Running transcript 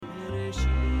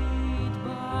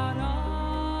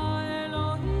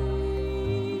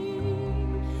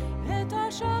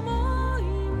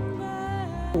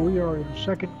We are in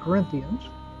 2 Corinthians,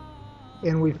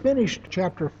 and we finished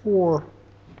chapter 4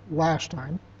 last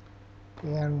time.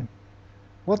 And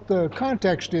what the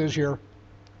context is here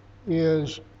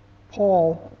is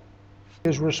Paul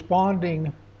is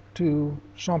responding to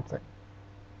something.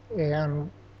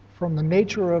 And from the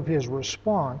nature of his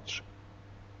response,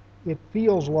 it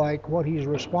feels like what he's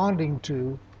responding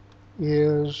to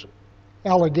is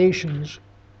allegations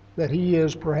that he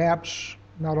is perhaps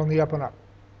not on the up and up.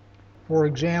 For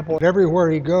example, everywhere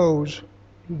he goes,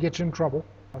 he gets in trouble.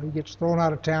 He gets thrown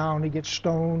out of town, he gets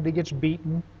stoned, he gets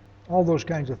beaten, all those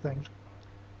kinds of things.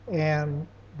 And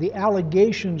the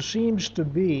allegation seems to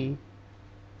be,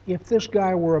 if this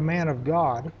guy were a man of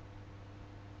God,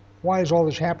 why is all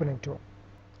this happening to him?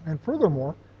 And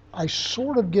furthermore, I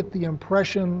sort of get the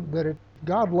impression that if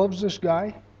God loves this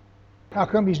guy, how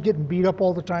come he's getting beat up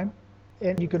all the time?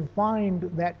 And you can find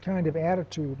that kind of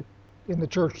attitude in the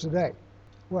church today.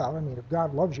 Well, I mean, if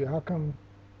God loves you, how come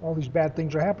all these bad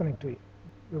things are happening to you?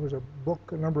 There was a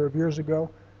book a number of years ago,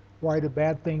 Why Do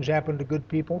Bad Things Happen to Good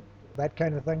People? That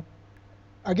kind of thing.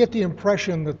 I get the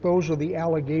impression that those are the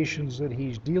allegations that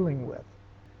he's dealing with.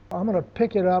 I'm going to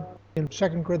pick it up in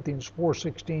 2 Corinthians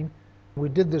 4:16. We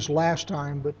did this last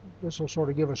time, but this will sort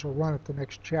of give us a run at the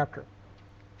next chapter.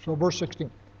 So verse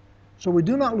 16. So we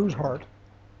do not lose heart.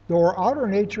 Though our outer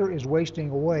nature is wasting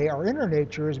away, our inner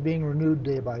nature is being renewed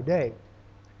day by day.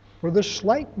 For this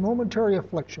slight momentary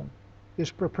affliction is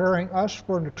preparing us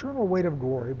for an eternal weight of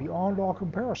glory beyond all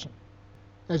comparison,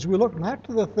 as we look not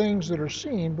to the things that are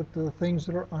seen, but to the things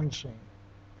that are unseen.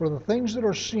 For the things that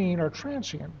are seen are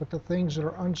transient, but the things that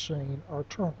are unseen are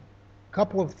eternal. A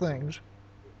couple of things.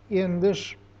 In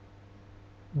this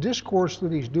discourse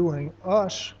that he's doing,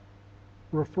 us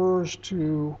refers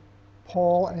to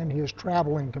Paul and his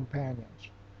traveling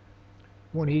companions.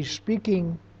 When he's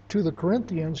speaking to the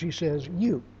Corinthians, he says,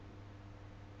 you.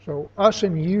 So us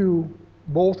and you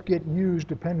both get used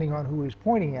depending on who he's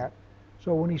pointing at.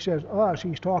 So when he says us,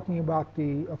 he's talking about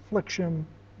the affliction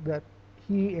that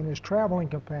he and his traveling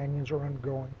companions are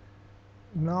undergoing,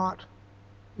 not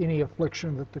any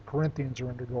affliction that the Corinthians are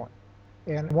undergoing.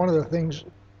 And one of the things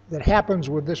that happens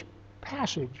with this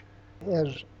passage,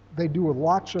 as they do with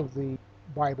lots of the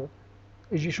Bible,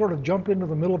 is you sort of jump into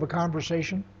the middle of a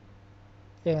conversation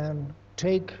and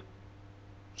take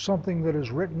something that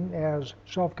is written as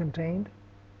self-contained.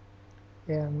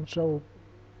 And so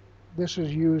this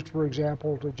is used, for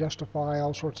example, to justify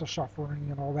all sorts of suffering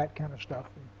and all that kind of stuff.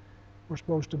 And we're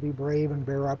supposed to be brave and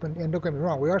bear up. And don't get me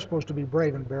wrong, we are supposed to be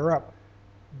brave and bear up.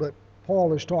 But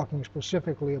Paul is talking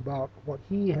specifically about what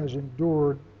he has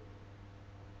endured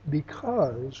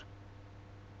because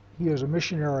he is a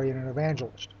missionary and an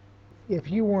evangelist. If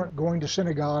he weren't going to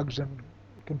synagogues and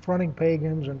confronting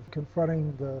pagans and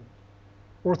confronting the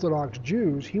Orthodox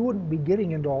Jews, he wouldn't be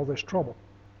getting into all this trouble.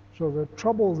 So the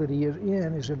trouble that he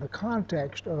is in the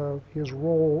context of his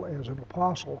role as an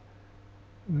apostle,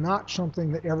 not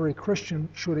something that every Christian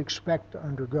should expect to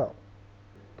undergo.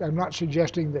 I'm not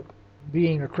suggesting that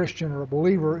being a Christian or a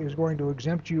believer is going to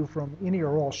exempt you from any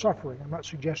or all suffering. I'm not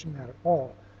suggesting that at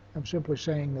all. I'm simply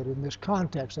saying that in this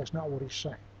context, that's not what he's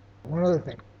saying. One other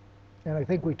thing, and I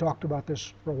think we talked about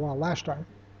this for a while last time,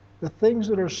 the things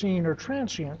that are seen are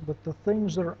transient, but the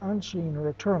things that are unseen are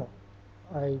eternal.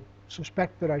 I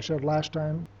suspect that I said last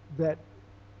time that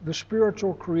the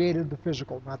spiritual created the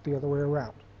physical, not the other way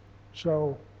around.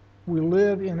 So we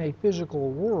live in a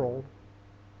physical world,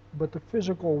 but the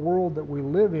physical world that we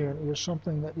live in is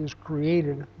something that is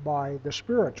created by the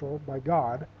spiritual, by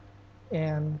God,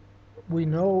 and we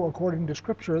know according to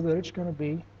Scripture that it's going to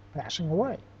be passing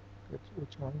away.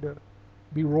 It's going to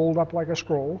be rolled up like a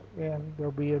scroll, and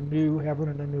there'll be a new heaven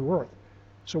and a new earth.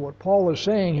 So what Paul is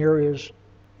saying here is,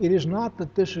 it is not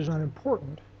that this is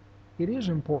unimportant. It is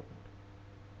important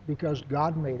because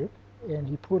God made it, and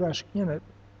he put us in it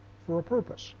for a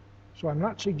purpose. So I'm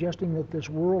not suggesting that this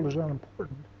world is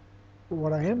unimportant, but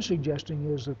what I am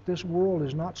suggesting is that this world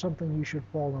is not something you should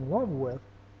fall in love with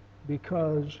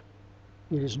because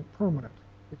it isn't permanent.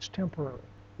 It's temporary.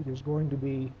 It is going to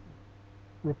be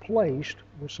replaced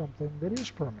with something that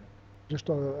is permanent. Just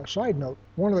a side note,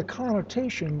 one of the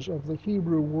connotations of the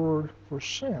Hebrew word for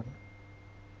sin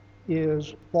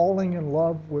is falling in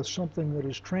love with something that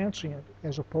is transient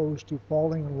as opposed to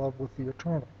falling in love with the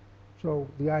eternal. So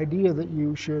the idea that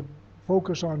you should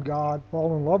focus on God,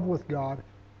 fall in love with God,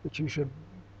 that you should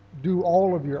do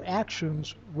all of your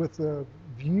actions with a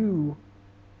view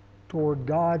toward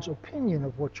God's opinion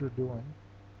of what you're doing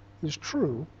is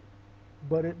true,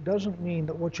 but it doesn't mean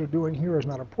that what you're doing here is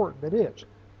not important. It is.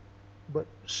 But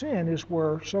sin is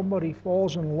where somebody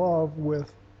falls in love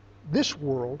with this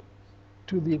world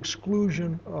to the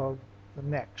exclusion of the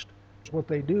next. What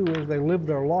they do is they live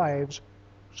their lives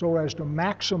so as to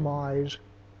maximize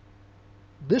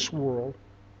this world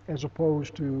as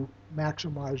opposed to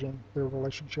maximizing their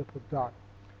relationship with God.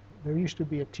 There used to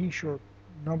be a t-shirt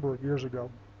a number of years ago,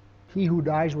 "He who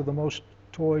dies with the most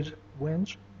toys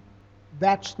wins."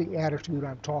 That's the attitude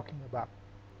I'm talking about.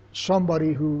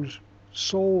 Somebody whose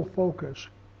sole focus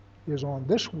is on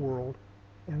this world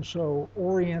and so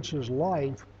orients his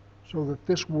life so that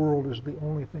this world is the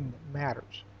only thing that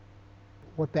matters.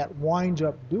 What that winds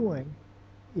up doing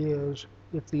is,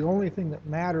 if the only thing that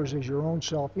matters is your own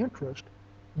self-interest,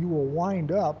 you will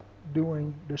wind up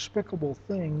doing despicable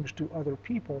things to other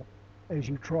people as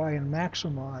you try and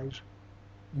maximize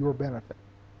your benefit.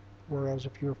 Whereas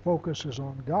if your focus is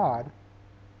on God,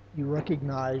 you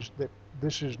recognize that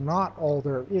this is not all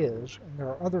there is, and there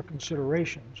are other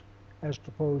considerations as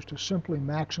opposed to simply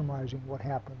maximizing what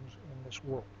happens in this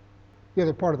world. The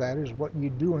other part of that is what you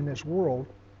do in this world,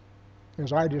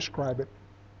 as I describe it,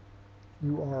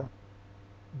 you are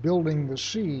building the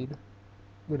seed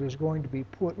that is going to be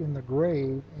put in the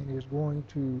grave and is going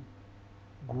to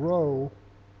grow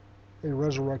a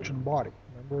resurrection body.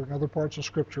 Remember, in other parts of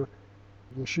Scripture,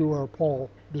 Yeshua or Paul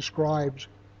describes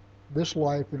this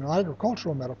life in an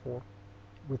agricultural metaphor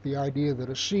with the idea that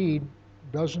a seed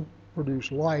doesn't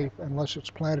produce life unless it's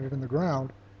planted in the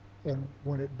ground, and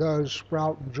when it does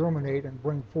sprout and germinate and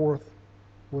bring forth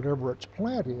whatever its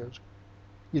plant is,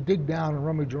 you dig down and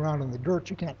rummage around in the dirt,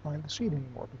 you can't find the seed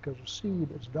anymore because the seed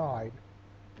has died.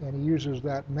 And he uses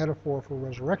that metaphor for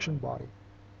resurrection body.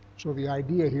 So the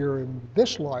idea here in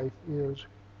this life is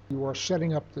you are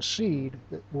setting up the seed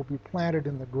that will be planted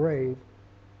in the grave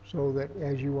so that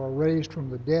as you are raised from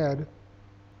the dead,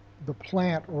 the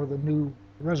plant or the new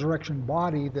resurrection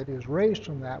body that is raised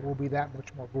from that will be that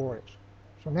much more glorious.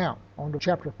 So now, on to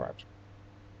chapter 5.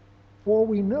 For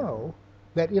we know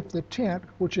that if the tent,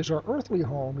 which is our earthly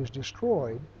home, is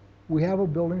destroyed, we have a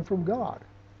building from God,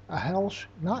 a house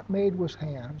not made with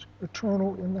hands,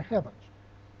 eternal in the heavens.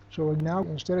 So now,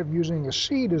 instead of using a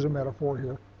seed as a metaphor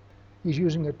here, he's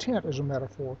using a tent as a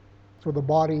metaphor for the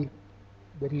body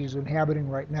that he's inhabiting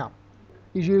right now.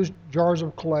 He's used jars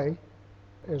of clay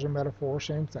as a metaphor,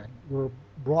 same thing. We're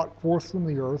brought forth from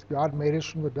the earth. God made us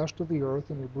from the dust of the earth,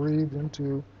 and he breathed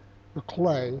into the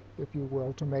clay, if you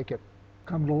will, to make it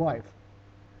come to life.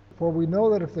 For we know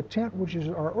that if the tent, which is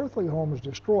our earthly home, is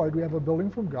destroyed, we have a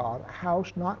building from God, a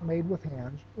house not made with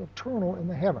hands, eternal in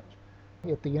the heavens.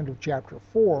 At the end of chapter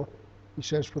 4, he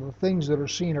says, for the things that are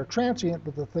seen are transient,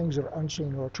 but the things that are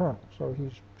unseen are eternal. So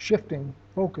he's shifting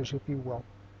focus, if you will,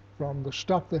 from the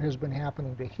stuff that has been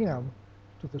happening to him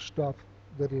to the stuff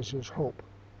that is his hope.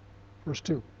 Verse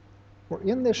 2, for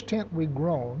in this tent we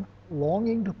groan,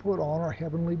 longing to put on our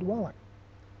heavenly dwelling,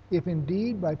 if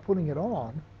indeed by putting it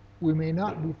on we may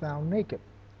not be found naked.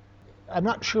 I'm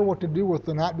not sure what to do with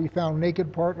the not be found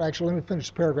naked part. Actually, let me finish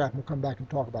the paragraph and we'll come back and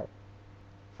talk about it.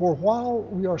 For while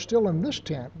we are still in this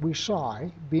tent, we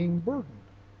sigh, being burdened,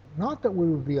 not that we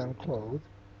would be unclothed,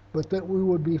 but that we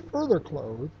would be further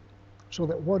clothed, so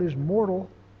that what is mortal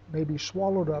may be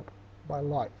swallowed up by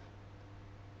life.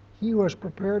 He who has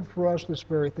prepared for us this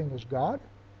very thing is God,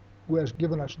 who has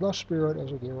given us the Spirit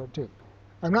as a guarantee.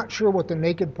 I'm not sure what the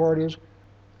naked part is.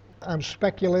 I'm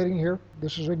speculating here.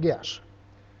 This is a guess.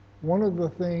 One of the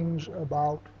things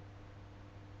about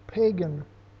pagan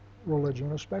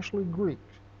religion, especially Greek,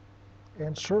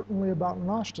 and certainly about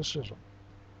Gnosticism.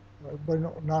 Everybody know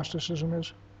what Gnosticism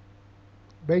is?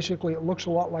 Basically, it looks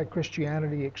a lot like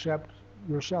Christianity, except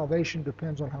your salvation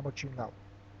depends on how much you know.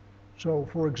 So,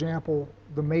 for example,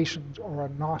 the Masons are a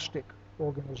Gnostic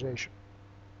organization.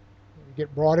 You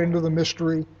get brought into the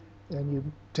mystery, and you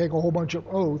take a whole bunch of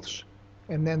oaths,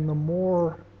 and then the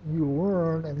more you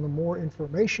learn and the more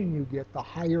information you get, the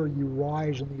higher you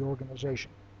rise in the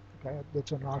organization. Okay,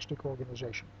 it's a Gnostic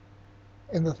organization.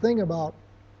 And the thing about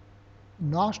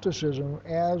Gnosticism,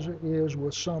 as it is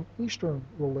with some Eastern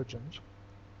religions,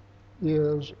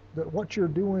 is that what you're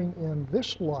doing in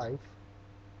this life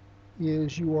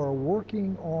is you are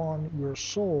working on your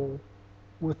soul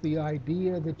with the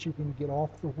idea that you can get off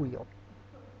the wheel,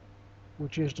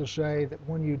 which is to say that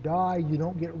when you die, you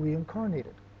don't get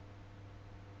reincarnated.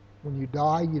 When you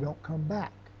die, you don't come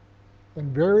back.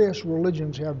 And various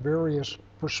religions have various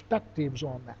perspectives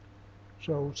on that.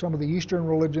 So some of the Eastern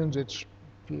religions, it's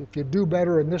if you do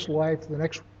better in this life, the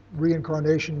next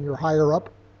reincarnation, you're higher up.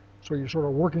 So you're sort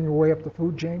of working your way up the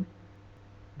food chain.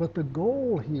 But the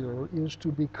goal here is to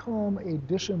become a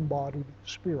disembodied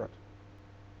spirit.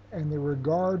 And they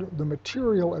regard the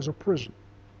material as a prison.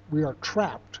 We are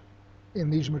trapped in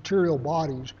these material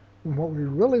bodies, and what we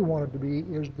really wanted to be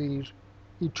is these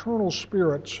eternal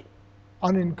spirits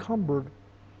unencumbered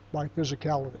by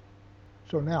physicality.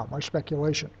 So now, my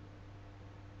speculation.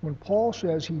 When Paul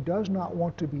says he does not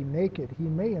want to be naked, he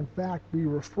may in fact be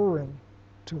referring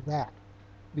to that.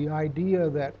 The idea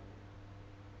that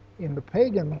in the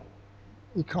pagan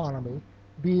economy,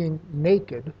 being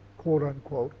naked, quote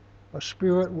unquote, a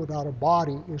spirit without a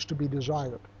body is to be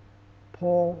desired.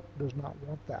 Paul does not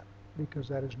want that because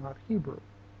that is not Hebrew.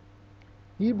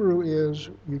 Hebrew is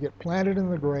you get planted in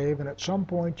the grave and at some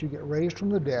point you get raised from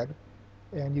the dead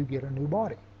and you get a new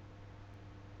body.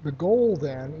 The goal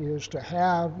then is to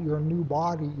have your new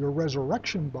body, your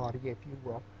resurrection body, if you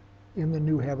will, in the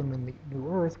new heaven and the new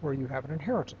earth where you have an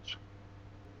inheritance.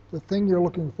 The thing you're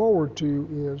looking forward to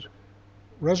is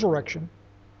resurrection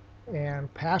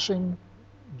and passing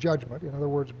judgment, in other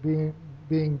words,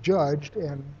 being judged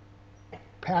and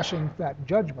passing that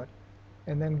judgment,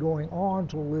 and then going on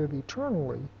to live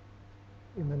eternally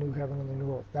in the new heaven and the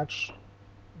new earth. That's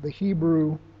the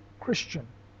Hebrew Christian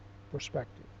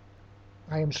perspective.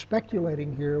 I am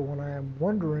speculating here when I am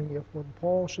wondering if when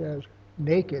Paul says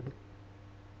naked,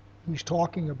 he's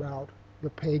talking about the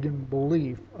pagan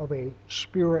belief of a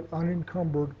spirit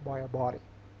unencumbered by a body.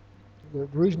 The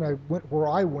reason I went where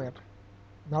I went,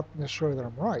 not necessarily that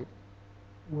I'm right,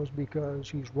 was because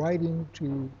he's writing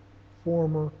to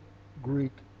former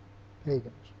Greek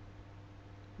pagans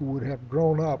who would have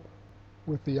grown up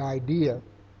with the idea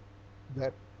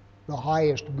that the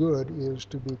highest good is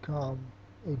to become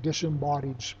a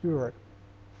disembodied spirit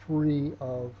free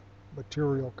of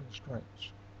material constraints.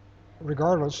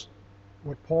 Regardless,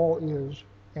 what Paul is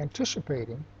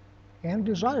anticipating and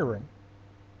desiring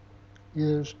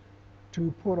is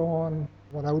to put on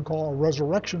what I would call a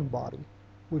resurrection body,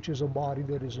 which is a body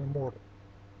that is immortal.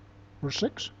 Verse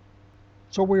 6,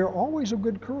 so we are always of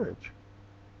good courage.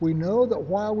 We know that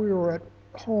while we are at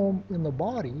home in the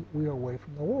body, we are away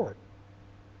from the Lord.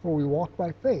 For we walk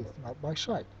by faith, not by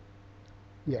sight.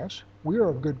 Yes, we are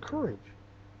of good courage,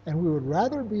 and we would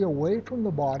rather be away from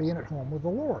the body and at home with the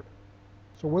Lord.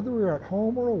 So whether we are at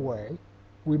home or away,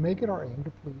 we make it our aim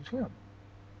to please him.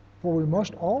 For we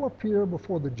must all appear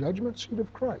before the judgment seat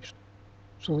of Christ,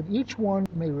 so that each one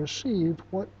may receive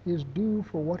what is due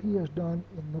for what he has done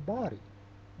in the body,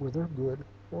 whether good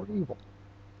or evil.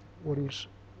 What he's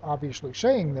obviously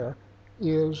saying there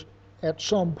is at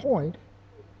some point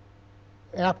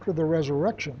after the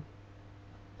resurrection,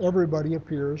 everybody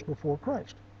appears before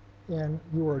Christ, and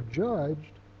you are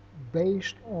judged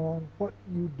based on what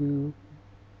you do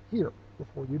here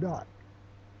before you die.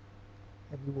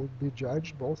 And you will be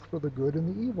judged both for the good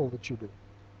and the evil that you do,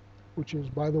 which is,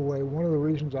 by the way, one of the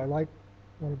reasons I like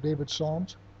one of David's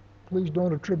Psalms. Please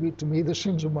don't attribute to me the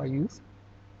sins of my youth.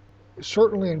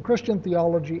 Certainly in Christian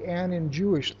theology and in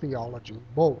Jewish theology,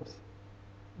 both,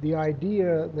 the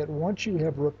idea that once you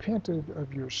have repented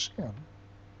of your sin,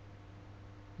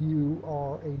 you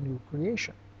are a new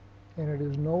creation. And it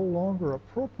is no longer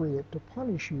appropriate to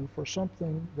punish you for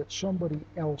something that somebody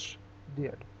else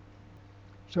did.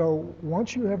 So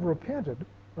once you have repented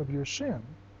of your sin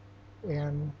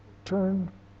and turned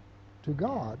to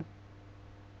God,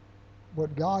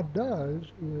 what God does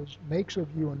is makes of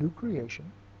you a new creation,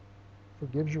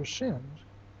 forgives your sins.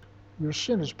 Your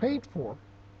sin is paid for,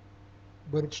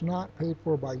 but it's not paid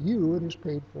for by you, it is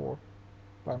paid for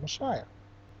by Messiah.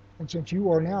 And since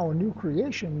you are now a new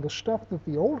creation, the stuff that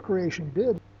the old creation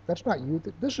did, that's not you,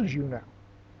 this is you now.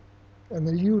 And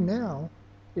the you now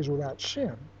is without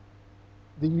sin.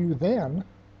 The you then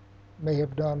may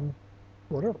have done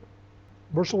whatever.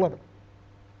 Verse 11,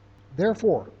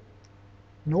 therefore,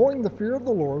 knowing the fear of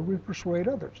the Lord, we persuade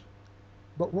others.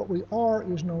 But what we are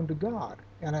is known to God,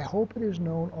 and I hope it is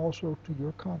known also to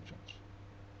your conscience.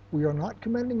 We are not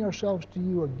commending ourselves to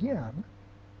you again,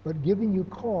 but giving you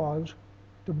cause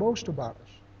to boast about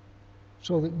us,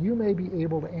 so that you may be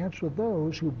able to answer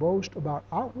those who boast about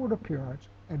outward appearance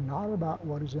and not about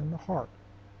what is in the heart.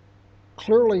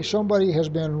 Clearly somebody has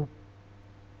been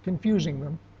confusing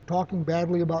them, talking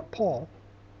badly about Paul,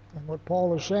 and what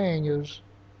Paul is saying is,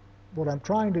 what I'm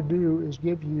trying to do is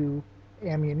give you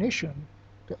ammunition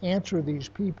to answer these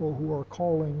people who are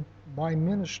calling my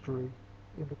ministry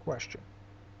into question.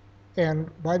 And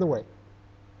by the way,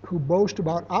 who boast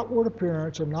about outward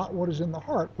appearance and not what is in the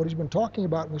heart, what he's been talking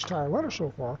about in this entire letter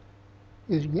so far,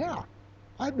 is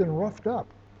I've been roughed up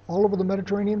all over the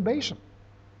Mediterranean basin.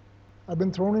 I've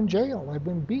been thrown in jail, I've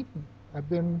been beaten, I've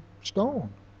been stoned.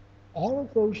 All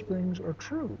of those things are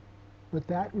true, but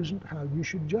that isn't how you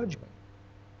should judge me.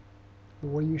 The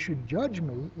way you should judge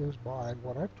me is by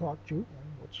what I've taught you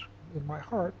and what's in my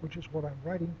heart, which is what I'm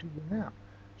writing to you now.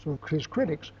 So his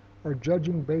critics are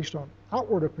judging based on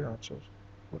outward appearances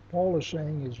What Paul is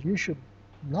saying is you should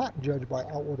not judge by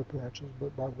outward appearances,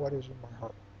 but by what is in my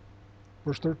heart.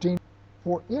 Verse 13,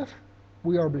 for if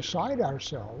we are beside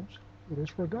ourselves, it is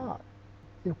for God.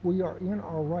 If we are in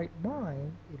our right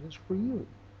mind, it is for you.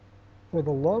 For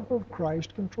the love of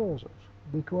Christ controls us,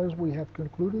 because we have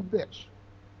concluded this,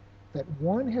 that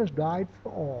one has died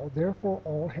for all, therefore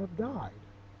all have died.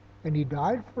 And he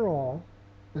died for all,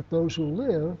 that those who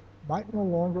live might no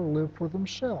longer live for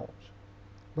themselves,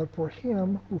 but for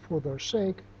him who for their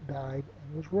sake died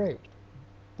and was raised.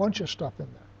 Bunch of stuff in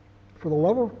there. For the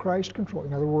love of Christ controls.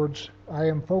 In other words, I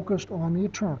am focused on the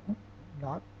eternal,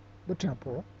 not the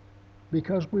temporal,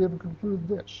 because we have concluded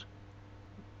this,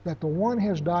 that the one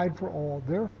has died for all,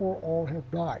 therefore all have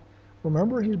died.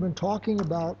 Remember, he's been talking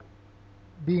about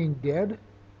being dead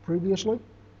previously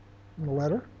in the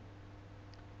letter.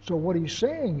 So what he's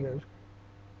saying is,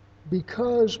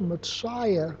 because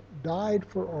Messiah died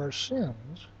for our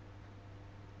sins,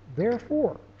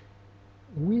 therefore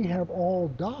we have all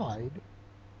died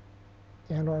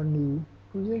and are new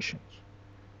creations.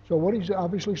 So what he's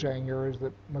obviously saying here is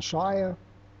that Messiah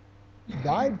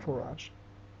died for us,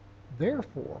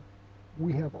 therefore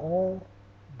we have all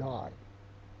died.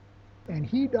 And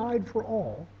he died for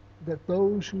all, that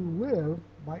those who live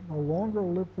might no longer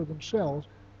live for themselves,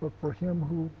 but for him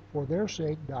who for their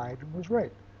sake died and was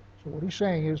raised. So what he's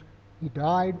saying is, he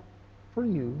died for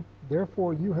you,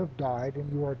 therefore you have died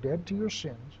and you are dead to your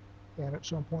sins, and at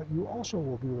some point you also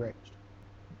will be raised.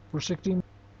 Verse 16,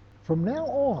 from now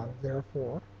on,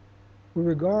 therefore, we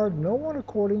regard no one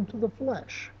according to the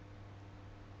flesh.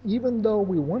 Even though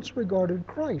we once regarded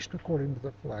Christ according to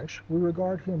the flesh, we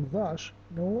regard him thus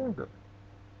no longer.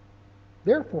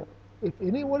 Therefore, if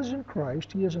anyone is in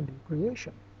Christ, he is a new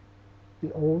creation.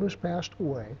 The old has passed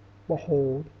away,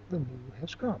 behold, the new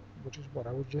has come, which is what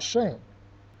I was just saying.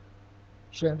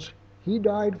 Since he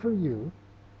died for you,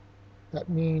 that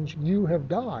means you have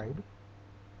died.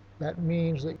 That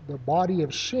means that the body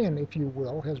of sin, if you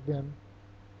will, has been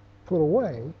put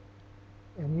away,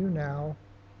 and you now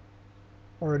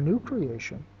are a new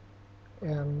creation,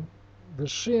 and the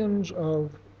sins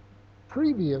of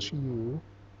previous you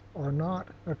are not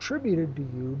attributed to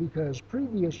you because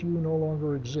previous you no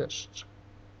longer exists.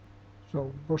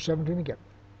 So verse 17 again.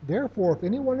 Therefore, if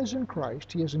anyone is in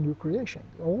Christ, he is a new creation.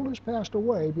 The old has passed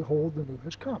away, behold, the new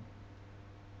has come.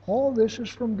 All this is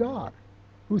from God,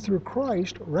 who through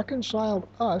Christ reconciled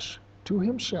us to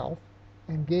himself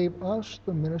and gave us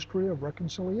the ministry of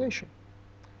reconciliation.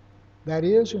 That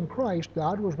is, in Christ,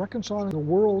 God was reconciling the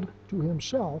world to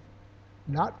himself,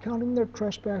 not counting their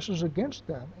trespasses against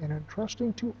them, and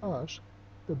entrusting to us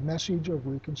the message of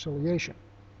reconciliation.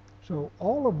 So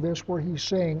all of this where he's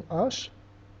saying us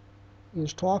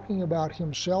is talking about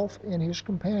himself and his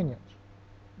companions,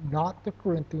 not the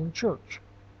Corinthian church.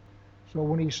 So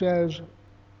when he says,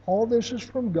 all this is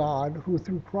from God, who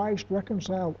through Christ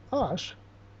reconciled us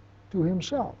to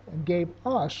himself and gave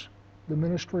us the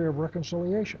ministry of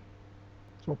reconciliation.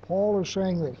 So Paul is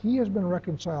saying that he has been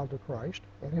reconciled to Christ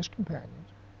and his companions,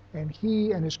 and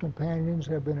he and his companions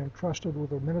have been entrusted with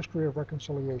the ministry of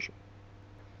reconciliation.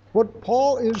 What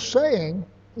Paul is saying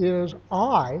is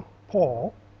I,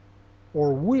 Paul,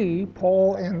 or we,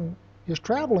 Paul and his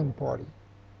traveling party,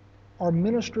 are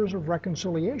ministers of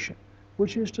reconciliation,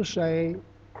 which is to say,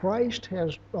 Christ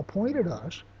has appointed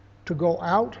us to go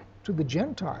out to the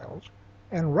Gentiles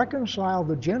and reconcile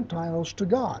the Gentiles to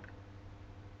God.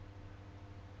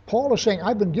 Paul is saying,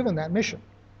 I've been given that mission.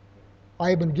 I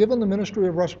have been given the ministry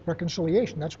of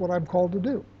reconciliation. That's what I'm called to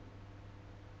do.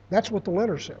 That's what the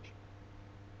letter says.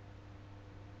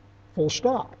 Full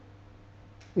stop.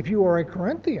 If you are a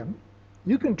Corinthian,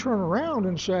 you can turn around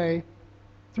and say,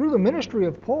 through the ministry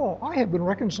of Paul, I have been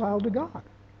reconciled to God.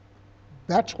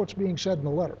 That's what's being said in the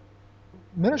letter.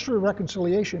 Ministry of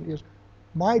reconciliation is,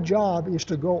 my job is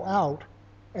to go out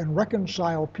and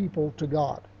reconcile people to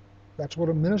God. That's what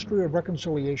a ministry of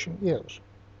reconciliation is.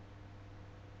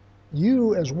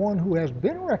 You, as one who has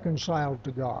been reconciled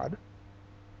to God,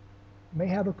 may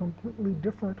have a completely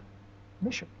different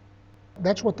mission.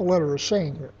 That's what the letter is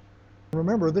saying here.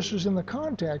 Remember, this is in the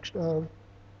context of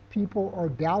people are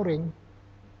doubting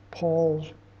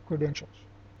Paul's credentials.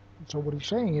 So what he's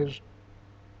saying is,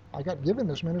 I got given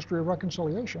this ministry of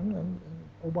reconciliation, and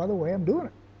oh, by the way, I'm doing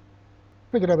it.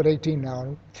 Pick it up at 18 now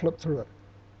and flip through it.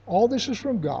 All this is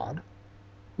from God,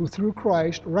 who through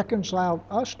Christ reconciled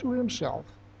us to himself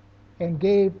and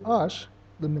gave us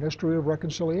the ministry of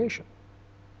reconciliation.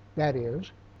 That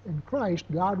is, in Christ,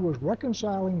 God was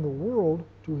reconciling the world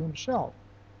to himself,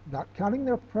 not counting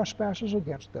their trespasses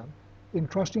against them,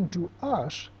 entrusting to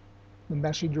us the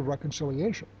message of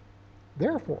reconciliation.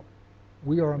 Therefore,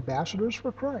 We are ambassadors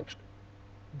for Christ,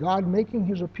 God making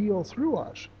his appeal through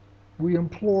us. We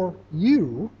implore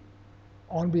you,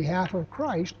 on behalf of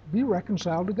Christ, be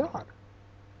reconciled to God.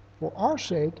 For our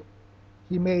sake,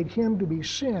 he made him to be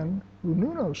sin who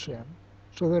knew no sin,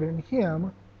 so that in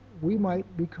him we might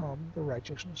become the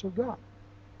righteousness of God.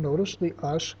 Notice the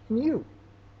us and you.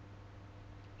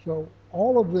 So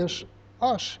all of this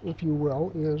us, if you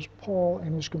will, is Paul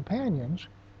and his companions,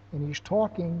 and he's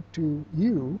talking to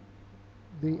you,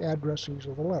 the addressees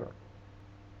of the letter.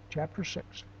 Chapter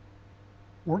 6.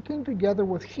 Working together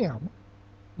with him,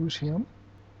 who's him?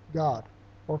 God,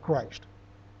 or Christ,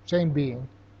 same being.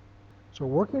 So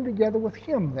working together with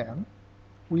him then,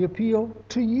 we appeal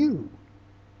to you,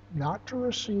 not to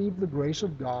receive the grace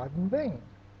of God in vain.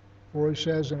 For he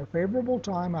says, in a favorable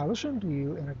time I listened to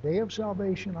you, in a day of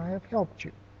salvation I have helped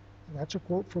you. And that's a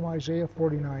quote from Isaiah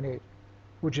 49:8,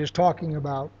 which is talking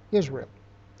about Israel.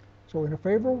 So in a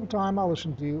favorable time I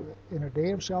listened to you, in a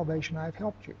day of salvation I have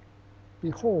helped you.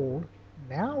 Behold,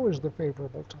 now is the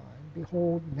favorable time.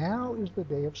 Behold, now is the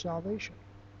day of salvation.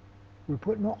 We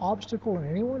put no obstacle in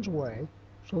anyone's way,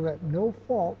 so that no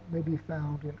fault may be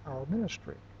found in our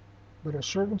ministry. But as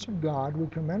servants of God, we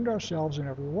commend ourselves in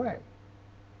every way.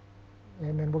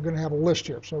 And then we're going to have a list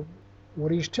here. So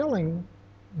what he's telling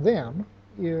them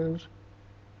is,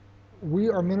 we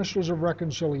are ministers of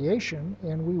reconciliation,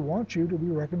 and we want you to be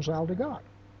reconciled to God.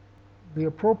 The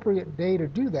appropriate day to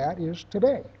do that is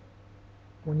today,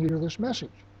 when you hear this message,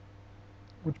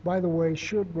 which, by the way,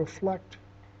 should reflect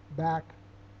back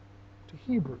to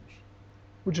Hebrews,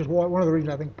 which is one of the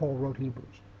reasons I think Paul wrote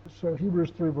Hebrews. So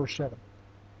Hebrews 3, verse 7.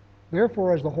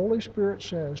 Therefore, as the Holy Spirit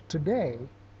says, today,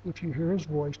 if you hear his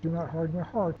voice, do not harden your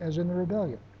heart as in the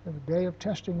rebellion, in the day of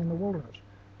testing in the wilderness,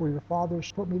 where your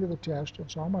fathers put me to the test and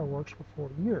saw my works for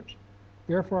 40 years.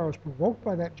 Therefore I was provoked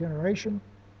by that generation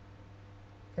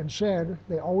and said,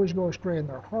 they always go astray in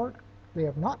their heart. They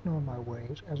have not known my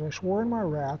ways. As I swore in my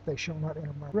wrath, they shall not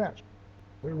enter my rest.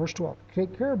 Verse 12.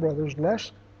 Take care, brothers,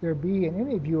 lest there be in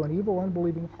any of you an evil,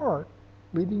 unbelieving heart,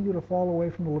 leading you to fall away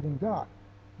from the living God.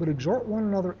 But exhort one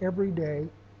another every day,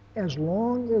 as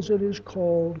long as it is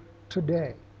called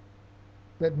today,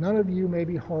 that none of you may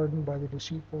be hardened by the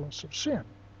deceitfulness of sin.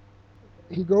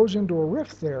 He goes into a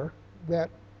riff there that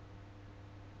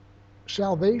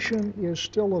salvation is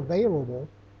still available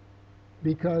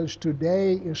because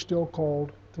today is still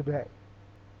called today.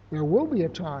 There will be a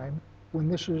time when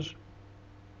this is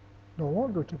no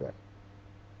longer today.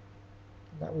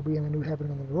 That will be in the new heaven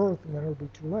and the new earth, and then it will be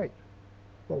too late.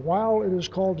 But while it is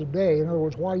called today, in other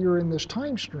words, while you're in this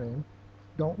time stream,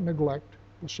 don't neglect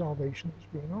the salvation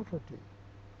that's being offered to you.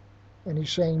 And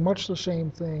he's saying much the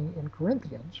same thing in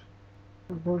Corinthians,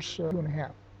 verse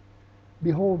 2.5.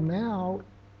 Behold, now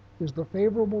is the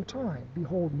favorable time.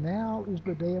 Behold, now is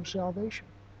the day of salvation,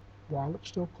 while it's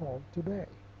still called today.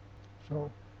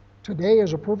 So today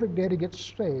is a perfect day to get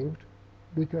saved,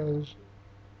 because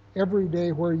every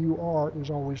day where you are is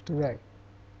always today.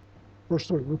 Verse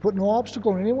 3, we put no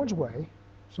obstacle in anyone's way,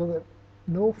 so that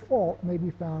no fault may be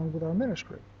found with our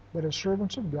ministry. But as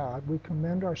servants of God, we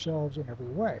commend ourselves in every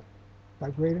way, by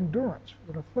great endurance,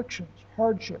 in afflictions,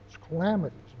 hardships,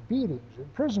 calamities, beatings,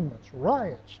 imprisonments,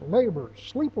 riots, labors,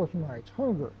 sleepless nights,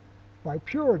 hunger, by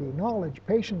purity, knowledge,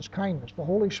 patience, kindness, the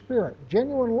Holy Spirit,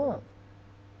 genuine love,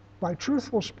 by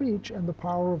truthful speech and the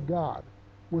power of God,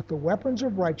 with the weapons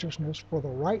of righteousness for the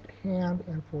right hand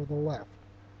and for the left.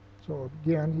 So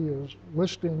again, he is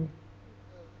listing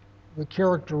the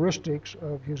characteristics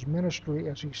of his ministry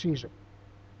as he sees it.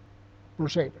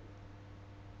 Verse 8.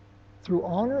 Through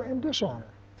honor and dishonor,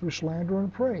 through slander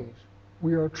and praise,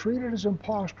 we are treated as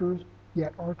impostors,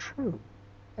 yet are true,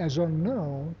 as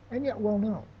unknown and yet well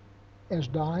known, as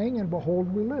dying and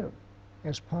behold we live,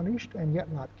 as punished and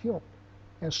yet not killed,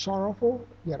 as sorrowful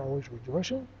yet always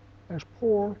rejoicing, as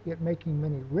poor yet making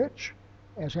many rich,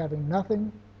 as having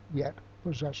nothing yet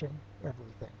possessing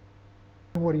everything.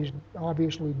 And what he's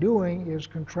obviously doing is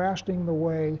contrasting the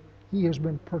way he has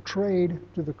been portrayed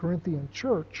to the Corinthian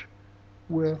church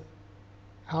with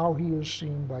how he is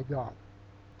seen by God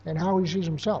and how he sees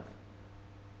himself.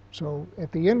 So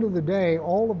at the end of the day,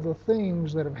 all of the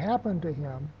things that have happened to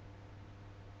him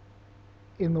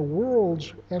in the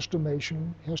world's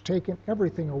estimation has taken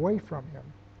everything away from him,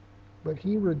 but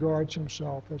he regards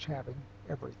himself as having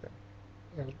everything,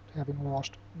 as having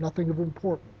lost nothing of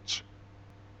importance.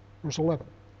 Verse 11,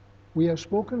 we have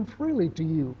spoken freely to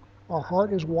you. Our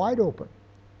heart is wide open.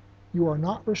 You are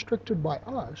not restricted by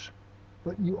us,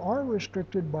 but you are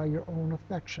restricted by your own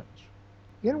affections.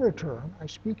 In return, I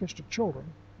speak as to children,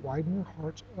 widen your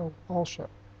hearts also.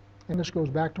 And this goes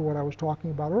back to what I was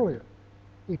talking about earlier.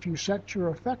 If you set your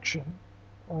affection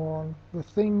on the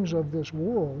things of this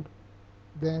world,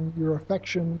 then your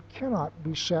affection cannot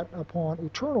be set upon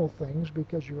eternal things,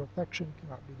 because your affection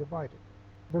cannot be divided.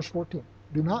 Verse 14,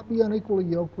 do not be unequally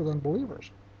yoked with unbelievers.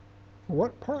 For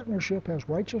what partnership has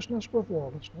righteousness with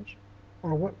lawlessness?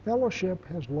 Or what fellowship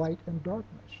has light and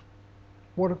darkness?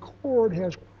 What accord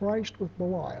has Christ with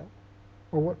Belial?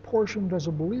 Or what portion does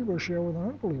a believer share with an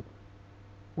unbeliever?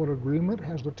 What agreement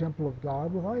has the temple of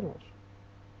God with idols?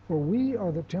 For we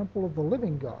are the temple of the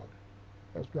living God.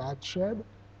 As God said,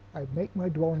 I make my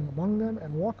dwelling among them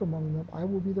and walk among them. I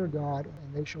will be their God,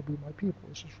 and they shall be my people.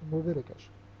 This is from Leviticus.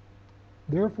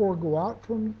 Therefore go out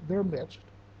from their midst,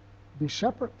 be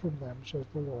separate from them, says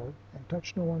the Lord, and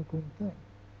touch no unclean thing.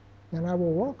 Then I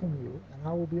will welcome you, and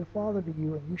I will be a father to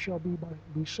you, and you shall be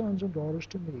sons and daughters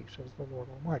to me, says the Lord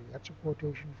Almighty. That's a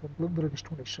quotation from Leviticus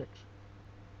 26.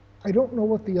 I don't know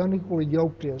what the unequally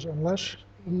yoked is, unless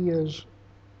he is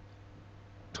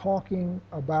talking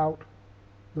about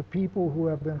the people who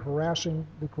have been harassing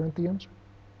the Corinthians.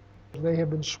 They have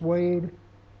been swayed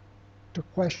to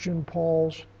question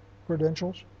Paul's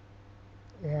credentials,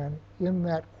 and in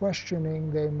that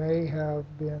questioning they may have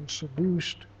been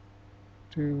seduced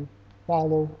to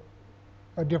follow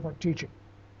a different teaching.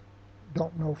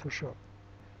 Don't know for sure.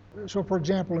 So for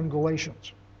example, in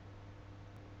Galatians,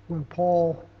 when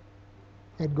Paul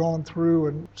had gone through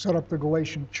and set up the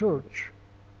Galatian church,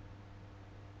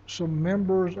 some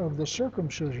members of the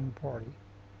circumcision party,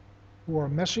 who are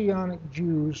Messianic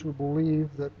Jews who believe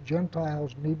that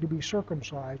Gentiles need to be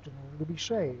circumcised in order to be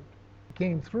saved,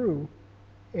 came through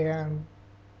and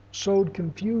sowed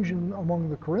confusion among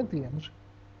the Corinthians,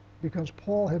 because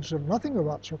Paul had said nothing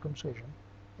about circumcision,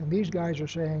 and these guys are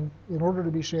saying, in order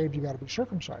to be saved, you got to be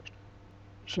circumcised.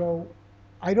 So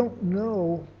I don't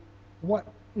know what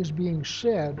is being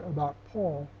said about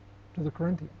Paul to the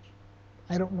Corinthians.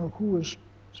 I don't know who is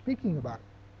speaking about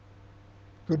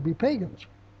it. Could be pagans.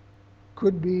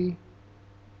 Could be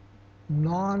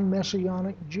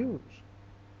non-Messianic Jews.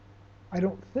 I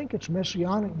don't think it's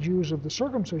Messianic Jews of the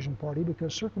circumcision party,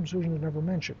 because circumcision is never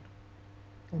mentioned.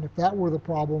 And if that were the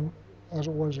problem, as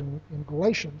it was in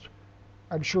Galatians,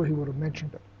 I'm sure he would have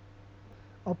mentioned it.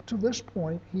 Up to this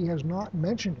point, he has not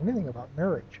mentioned anything about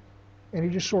marriage, and he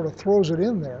just sort of throws it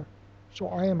in there. So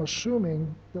I am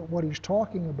assuming that what he's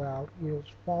talking about is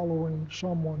following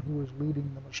someone who is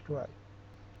leading them astray.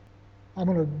 I'm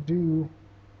going to do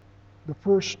the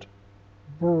first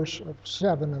verse of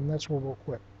 7, and that's where we'll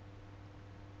quit.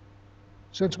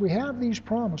 Since we have these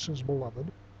promises, beloved,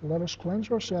 let us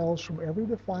cleanse ourselves from every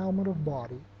defilement of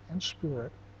body and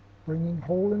spirit, bringing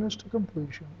holiness to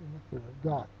completion in the fear of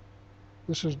God.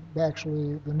 This is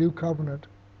actually the new covenant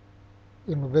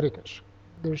in Leviticus.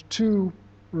 There's two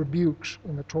rebukes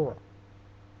in the Torah.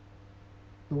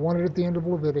 The one at the end of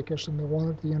Leviticus and the one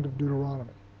at the end of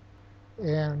Deuteronomy.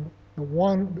 And the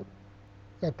one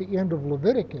at the end of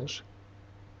Leviticus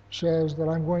says that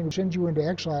I'm going to send you into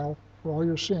exile for all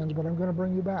your sins, but I'm going to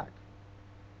bring you back.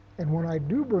 And when I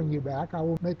do bring you back, I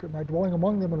will make my dwelling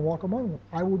among them and walk among them.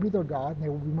 I will be their God, and they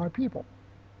will be my people.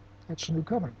 That's the new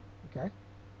covenant, okay?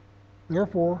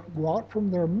 Therefore, go out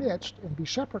from their midst and be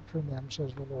separate from them,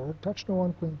 says the Lord. Touch no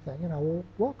unclean thing, and I will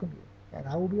welcome you, and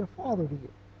I will be a father to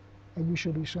you, and you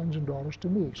shall be sons and daughters to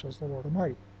me, says the Lord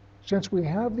Almighty. Since we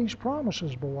have these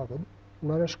promises, beloved,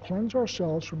 let us cleanse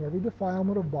ourselves from every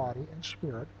defilement of body and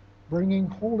spirit, bringing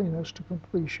holiness to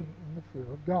completion in the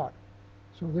fear of God.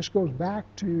 So this goes back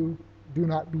to do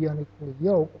not be unequally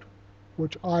yoked,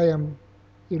 which I am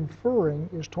inferring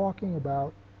is talking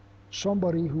about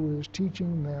somebody who is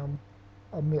teaching them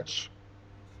amiss.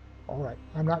 All right,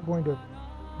 I'm not going to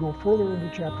go further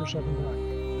into chapter 7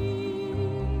 tonight.